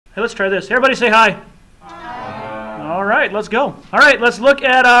Hey, let's try this. Everybody say hi. Hi. All right, let's go. All right, let's look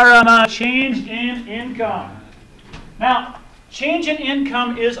at our change in income. Now, change in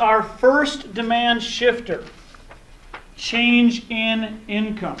income is our first demand shifter. Change in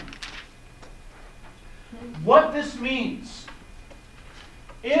income. What this means,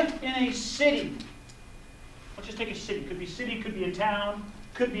 if in a city, let's just take a city, could be a town,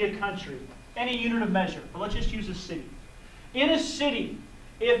 could be a country, any unit of measure, but let's just use a city. In a city,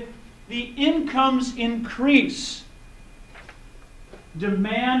 if the incomes increase,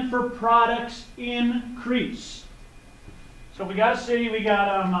 demand for products increase. So we got a city, we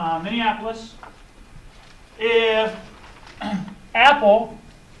got Minneapolis. If Apple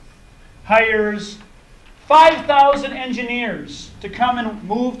hires 5,000 engineers to come and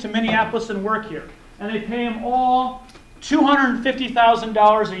move to Minneapolis and work here, and they pay them all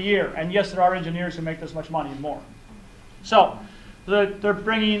 $250,000 a year, and yes, there are engineers who make this much money and more. So they're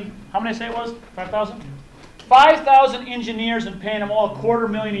bringing, how many did I say it was? 5,000? 5,000 engineers and paying them all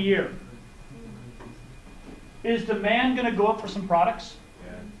 $250,000 a year. Is demand going to go up for some products?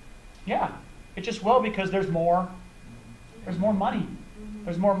 Yeah, it just will, because there's more money.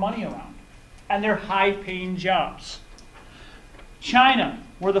 There's more money around. And they're high-paying jobs. China,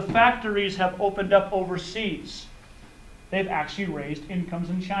 where the factories have opened up overseas, they've actually raised incomes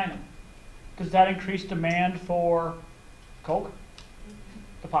in China. Does that increase demand for Coke?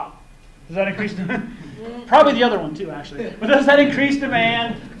 The pop. Does that increase demand? Probably the other one too, actually. But does that increase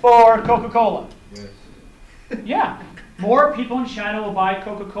demand for Coca-Cola? Yes. Yeah. More people in China will buy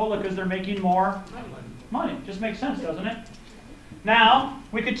Coca-Cola because they're making more money. Just makes sense, doesn't it? Now,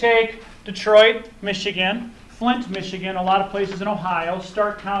 we could take Detroit, Michigan, Flint, Michigan, a lot of places in Ohio,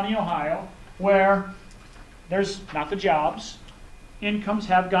 Stark County, Ohio, where there's not the jobs. Incomes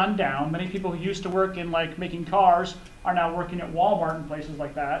have gone down. Many people who used to work in like making cars are now working at Walmart and places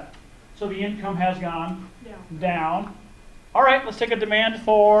like that. So the income has gone down. All right, let's take a demand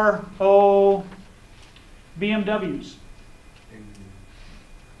for, BMWs.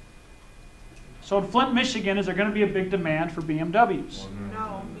 So in Flint, Michigan, is there going to be a big demand for BMWs?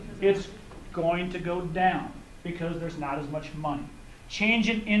 No. It's going to go down because there's not as much money. Change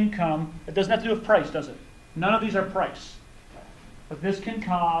in income, it doesn't have to do with price, does it? None of these are price. But this can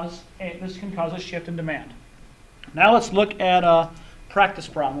cause a shift in demand. Now let's look at a practice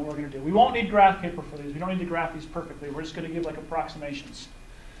problem, what we're going to do. We won't need graph paper for these. We don't need to graph these perfectly. We're just going to give like approximations.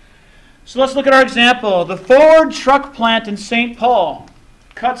 So let's look at our example. The Ford truck plant in St. Paul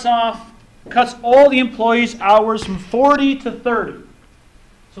cuts all the employees' hours from 40 to 30.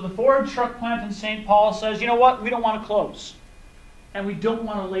 So the Ford truck plant in St. Paul says, you know what, we don't want to close. And we don't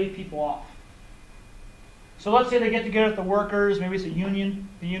want to lay people off. So let's say they get together with the workers, maybe it's the union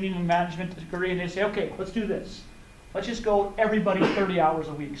and management agree, and they say, okay, let's do this. Let's just go everybody 30 hours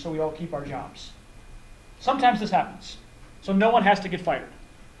a week so we all keep our jobs. Sometimes this happens. So no one has to get fired.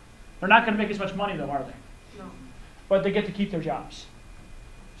 They're not going to make as much money though, are they? No. But they get to keep their jobs.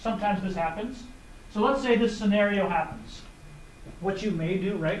 Sometimes this happens. So let's say this scenario happens. What you may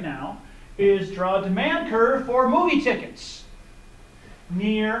do right now is draw a demand curve for movie tickets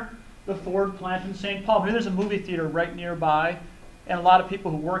near the Ford plant in St. Paul. Maybe there's a movie theater right nearby, and a lot of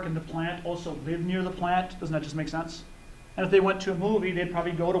people who work in the plant also live near the plant. Doesn't that just make sense? And if they went to a movie, they'd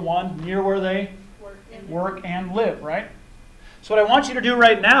probably go to one near where they work and live, right? So what I want you to do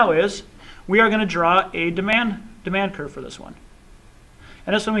right now is we are going to draw a demand curve for this one.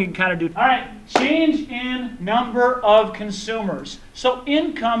 And this one we can kind of do. All right, change in number of consumers. So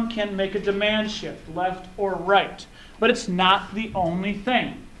income can make a demand shift, left or right. But it's not the only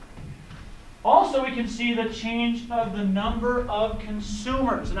thing. Also, we can see the change of the number of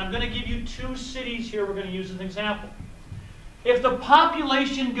consumers. And I'm going to give you two cities here we're going to use as an example. If the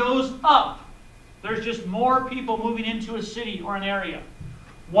population goes up, there's just more people moving into a city or an area.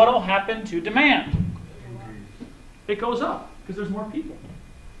 What will happen to demand? It goes up because there's more people.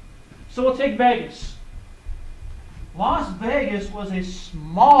 So we'll take Vegas. Las Vegas was a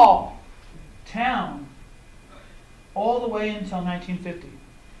small town all the way until 1950.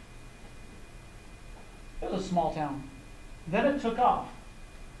 It was a small town. Then it took off.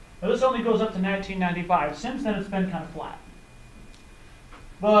 Now this only goes up to 1995. Since then it's been kind of flat.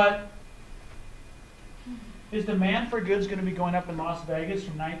 But is demand for goods going to be going up in Las Vegas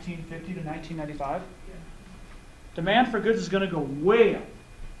from 1950 to 1995? Yeah. Demand for goods is going to go way up.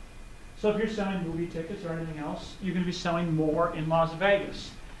 So if you're selling movie tickets or anything else, you're going to be selling more in Las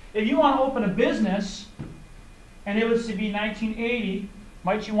Vegas. If you want to open a business, and it was to be 1980,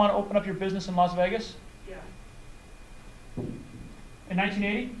 might you want to open up your business in Las Vegas? Yeah. In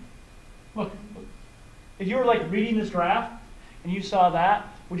 1980? Look, if you were like reading this graph, and you saw that,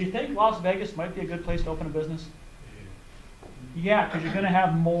 Would you think Las Vegas might be a good place to open a business? Yeah, because you're going to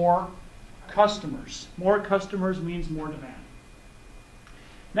have more customers. More customers means more demand.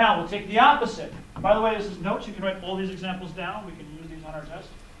 Now, we'll take the opposite. By the way, this is notes. You can write all these examples down. We can use these on our test.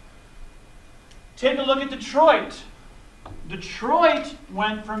 Take a look at Detroit. Detroit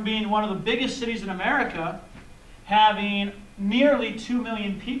went from being one of the biggest cities in America, having nearly 2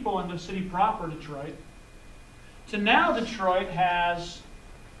 million people in the city proper, Detroit, to now Detroit has,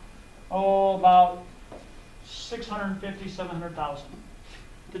 about 650, 700,000.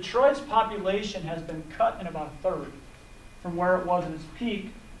 Detroit's population has been cut in about a third from where it was at its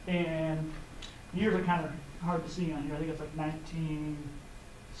peak, and years are kind of hard to see on here. I think it's like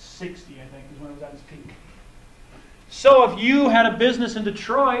 1960, I think, is when it was at its peak. So if you had a business in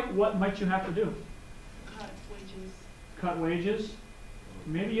Detroit, what might you have to do? Cut wages. Cut wages?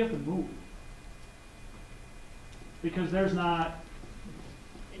 Maybe you have to move. Because there's not,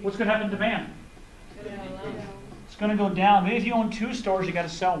 what's going to happen to demand? It's going to go down. Maybe if you own 2 stores, you got to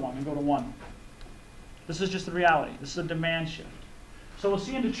sell one and go to 1. This is just the reality. This is a demand shift. So we'll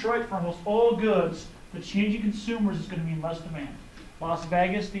see in Detroit for almost all goods, the changing consumers is going to mean less demand. Las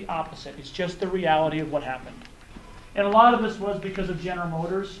Vegas, the opposite. It's just the reality of what happened. And a lot of this was because of General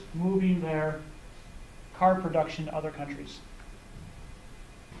Motors moving their car production to other countries.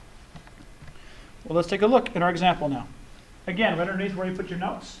 Well, let's take a look at our example now. Again, right underneath where you put your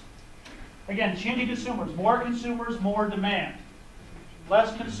notes. Again, changing consumers, more demand.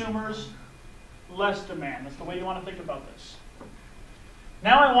 Less consumers, less demand. That's the way you want to think about this.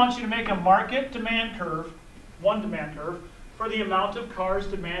 Now I want you to make a market demand curve, one demand curve, for the amount of cars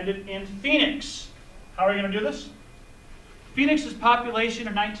demanded in Phoenix. How are you going to do this? Phoenix's population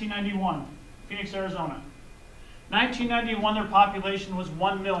in 1991, Phoenix, Arizona. 1991, their population was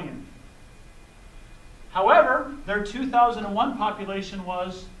 1 million. However, their 2001 population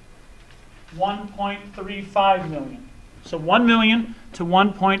was 1.35 million. So 1 million to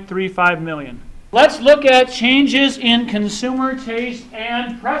 1.35 million. Let's look at changes in consumer taste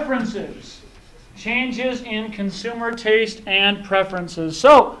and preferences. Changes in consumer taste and preferences.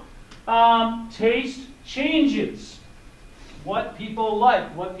 So, taste changes. What people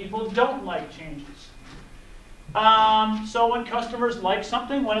like, what people don't like changes. So when customers like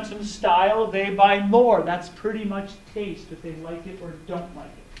something, when it's in style, they buy more. That's pretty much taste, if they like it or don't like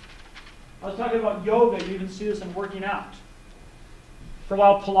it. I was talking about yoga. You even see this in working out. For a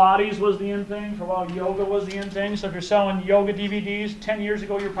while, Pilates was the in thing. For a while, yoga was the in thing. So if you're selling yoga DVDs, 10 years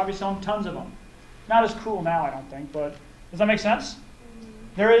ago, you're probably selling tons of them. Not as cool now, I don't think, but does that make sense?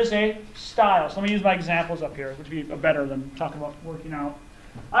 There is a style. So let me use my examples up here, which would be better than talking about working out.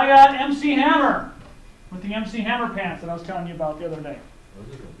 I got MC Hammer with the MC Hammer pants that I was telling you about the other day.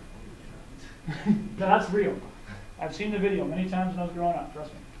 That's real. I've seen the video many times when I was growing up,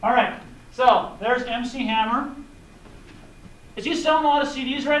 trust me. All right, so there's MC Hammer. Is he selling a lot of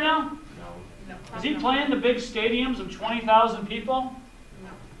CDs right now? No. Is he playing the big stadiums of 20,000 people? No.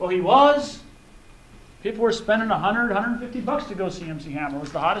 Well, he was. People were spending $100, $150 to go see MC Hammer. It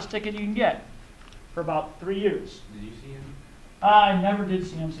was the hottest ticket you can get for about 3 years. Did you see him? I never did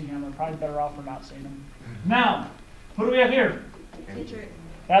see MC Hammer. Probably better off for not seeing him. Now, who do we have here? Kendrick.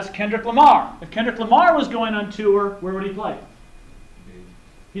 That's Kendrick Lamar. If Kendrick Lamar was going on tour, where would he play?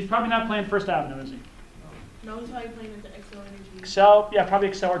 He's probably not playing First Avenue, is he? No, he's probably playing at the Excel Energy. Excel, yeah, probably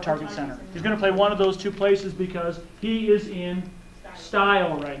Excel or Target Center. He's going to play one of those 2 places because he is in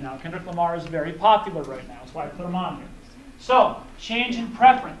style right now. Kendrick Lamar is very popular right now. That's why I put him on here. So, change in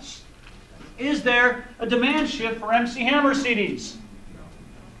preference. Is there a demand shift for MC Hammer CDs?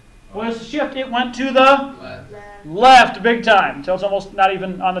 Well, it's a shift. It went to the left big time until it's almost not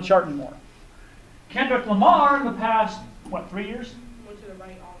even on the chart anymore. Kendrick Lamar in the past, 3 years? Went to the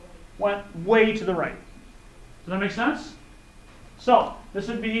right all the way. Went way to the right. Does that make sense? So, this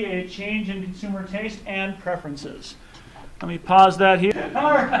would be a change in consumer taste and preferences. Let me pause that here.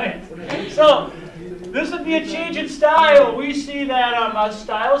 All right. So, this would be a change in style. We see that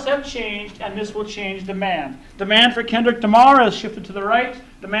styles have changed, and this will change demand. Demand for Kendrick Lamar has shifted to the right.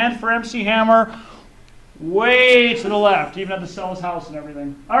 Demand for MC Hammer, way to the left. He even had to sell his house and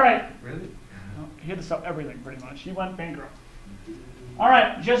everything. All right. Really? He had to sell everything, pretty much. He went bankrupt. All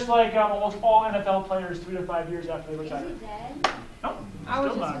right. Just like almost all NFL players 3 to 5 years after they retired. Is he dead? Nope. I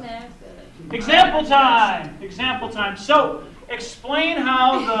was Still just alive. going to ask that. Example time. Example time. So, explain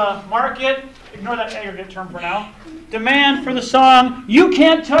how the market, ignore that aggregate term for now, demand for the song "You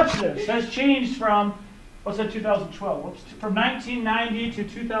Can't Touch This" has changed from, what's that, 2012? Whoops, from 1990 to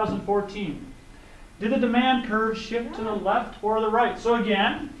 2014. Did the demand curve shift to the left or the right? So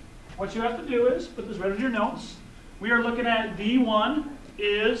again, what you have to do is, put this right in your notes, we are looking at D1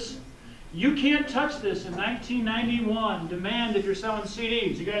 is you can't touch this in 1991. Demand if you're selling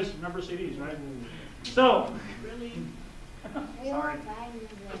CDs. You guys remember CDs, right? So, Really? sorry.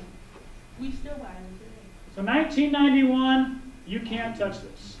 We still buy them today. So 1991, you can't touch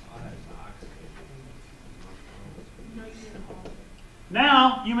this. No, you can't call it.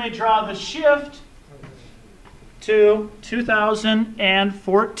 Now, you may draw the shift to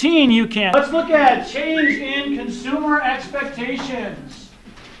 2014. You can. Let's look at change in consumer expectations.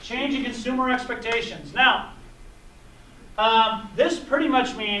 Change in consumer expectations. Now, this pretty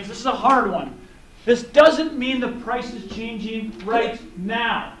much means, this is a hard one. This doesn't mean the price is changing right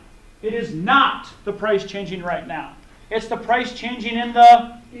now. It is not the price changing right now. It's the price changing in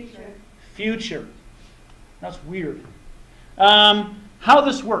the future. That's weird. How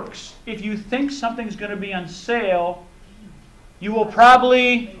this works. If you think something's going to be on sale, you will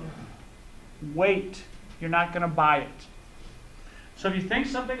probably wait. You're not going to buy it. So if you think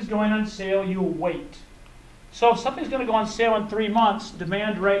something's going on sale, you'll wait. So if something's going to go on sale in 3 months,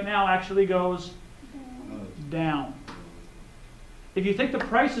 demand right now actually goes down. If you think the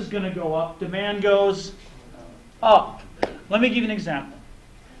price is going to go up, demand goes up. Let me give you an example.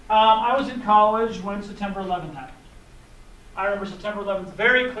 I was in college when September 11th happened. I remember September 11th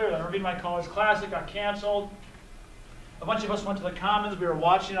very clearly. I remember being in my college class. It got canceled. A bunch of us went to the Commons. We were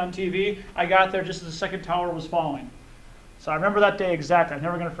watching it on TV. I got there just as the second tower was falling. So I remember that day exactly. I'm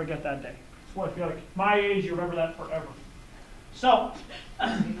never going to forget that day. That's what I feel like. My age, you remember that forever. So,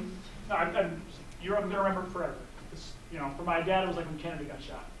 you're going to remember it forever. It's, for my dad, it was like when Kennedy got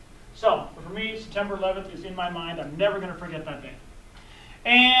shot. So, for me, September 11th is in my mind. I'm never going to forget that day.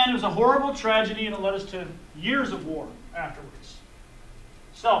 And it was a horrible tragedy, and it led us to years of war afterwards.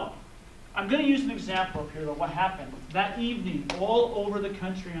 So, I'm going to use an example up here of what happened that evening all over the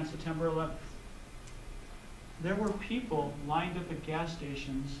country on September 11th. There were people lined up at gas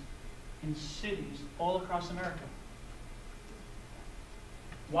stations in cities all across America.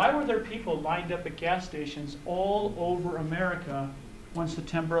 Why were there people lined up at gas stations all over America when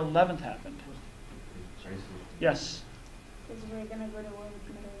September 11th happened? Yes? Because we're going to go to war with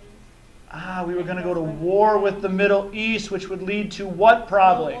the Middle East. We were going to go to war with the Middle East, which would lead to what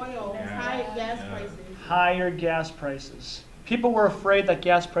probably? Oil. High gas prices. Higher gas prices. People were afraid that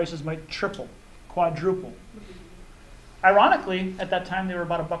gas prices might triple, quadruple. Ironically, at that time they were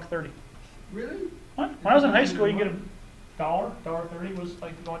about $1.30. Really? What? When I was in high school, you get $1.30 was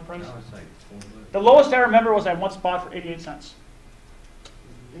like the going price. Now it's like The lowest I remember was I once bought for 88 cents.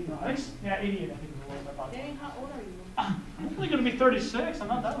 Yeah, 88 I think was the lowest I bought. Dang, how old are you? I'm only going to be 36. I'm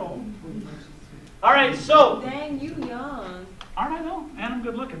not that old. All right, so. Dang, you young. Aren't I though? And I'm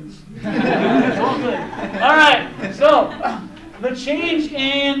good looking. It's all good. All right, so the change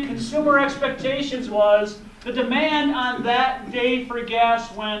in consumer expectations was the demand on that day for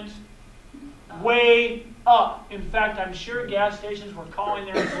gas went way up. In fact, I'm sure gas stations were calling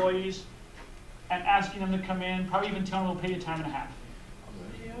their employees and asking them to come in, probably even telling them they'll pay you time and a half.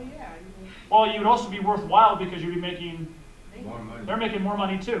 Hell yeah. Well, you would also be worthwhile because you'd be making, more money. they're making more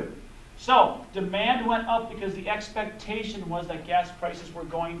money too. So, demand went up because the expectation was that gas prices were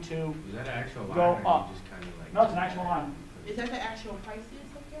going to Was that an actual line go or you up. just kind of like? No, it's an actual line. Is that the actual prices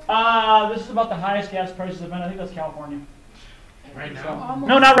of gas? This is about the highest gas prices have been. I think that's California. Right So, now?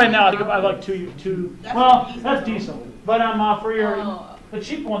 no, not right now. I think about like two. That's Well, diesel. that's diesel. But for your Oh. the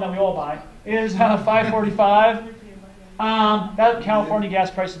cheap one that we all buy is $5.45. That California gas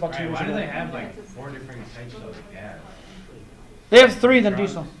price is about 2 Right, years why do ago. they have like 4 different types of gas? They have 3 than Trucks.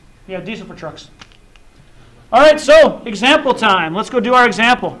 diesel. Yeah, diesel for trucks. All right, so example time. Let's go do our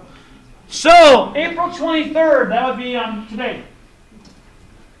example. So April 23rd, that would be today.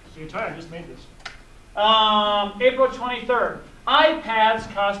 So you're tired, I just made this. April 23rd,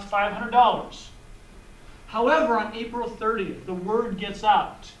 iPads cost $500. However, on April 30th, the word gets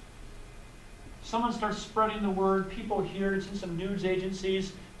out. Someone starts spreading the word. People hear it's in some news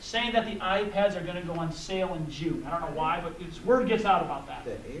agencies saying that the iPads are going to go on sale in June. I don't know why, but word gets out about that.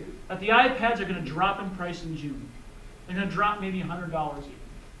 That the iPads are going to drop in price in June. They're going to drop maybe $100 even.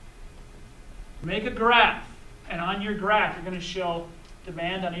 Make a graph, and on your graph, you're going to show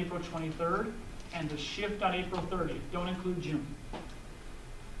demand on April 23rd and the shift on April 30th. Don't include June.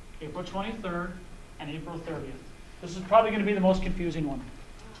 April 23rd and April 30th. This is probably going to be the most confusing one.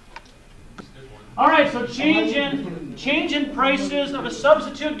 All right, so change in prices of a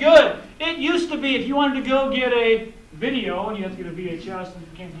substitute good. It used to be if you wanted to go get a video, and you had to get a VHS and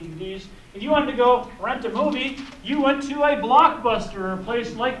it became DVDs, if you wanted to go rent a movie, you went to a Blockbuster or a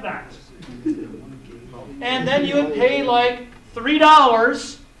place like that. And then you would pay like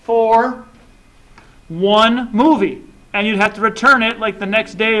 $3 for one movie. and you'd have to return it like the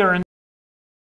next day or in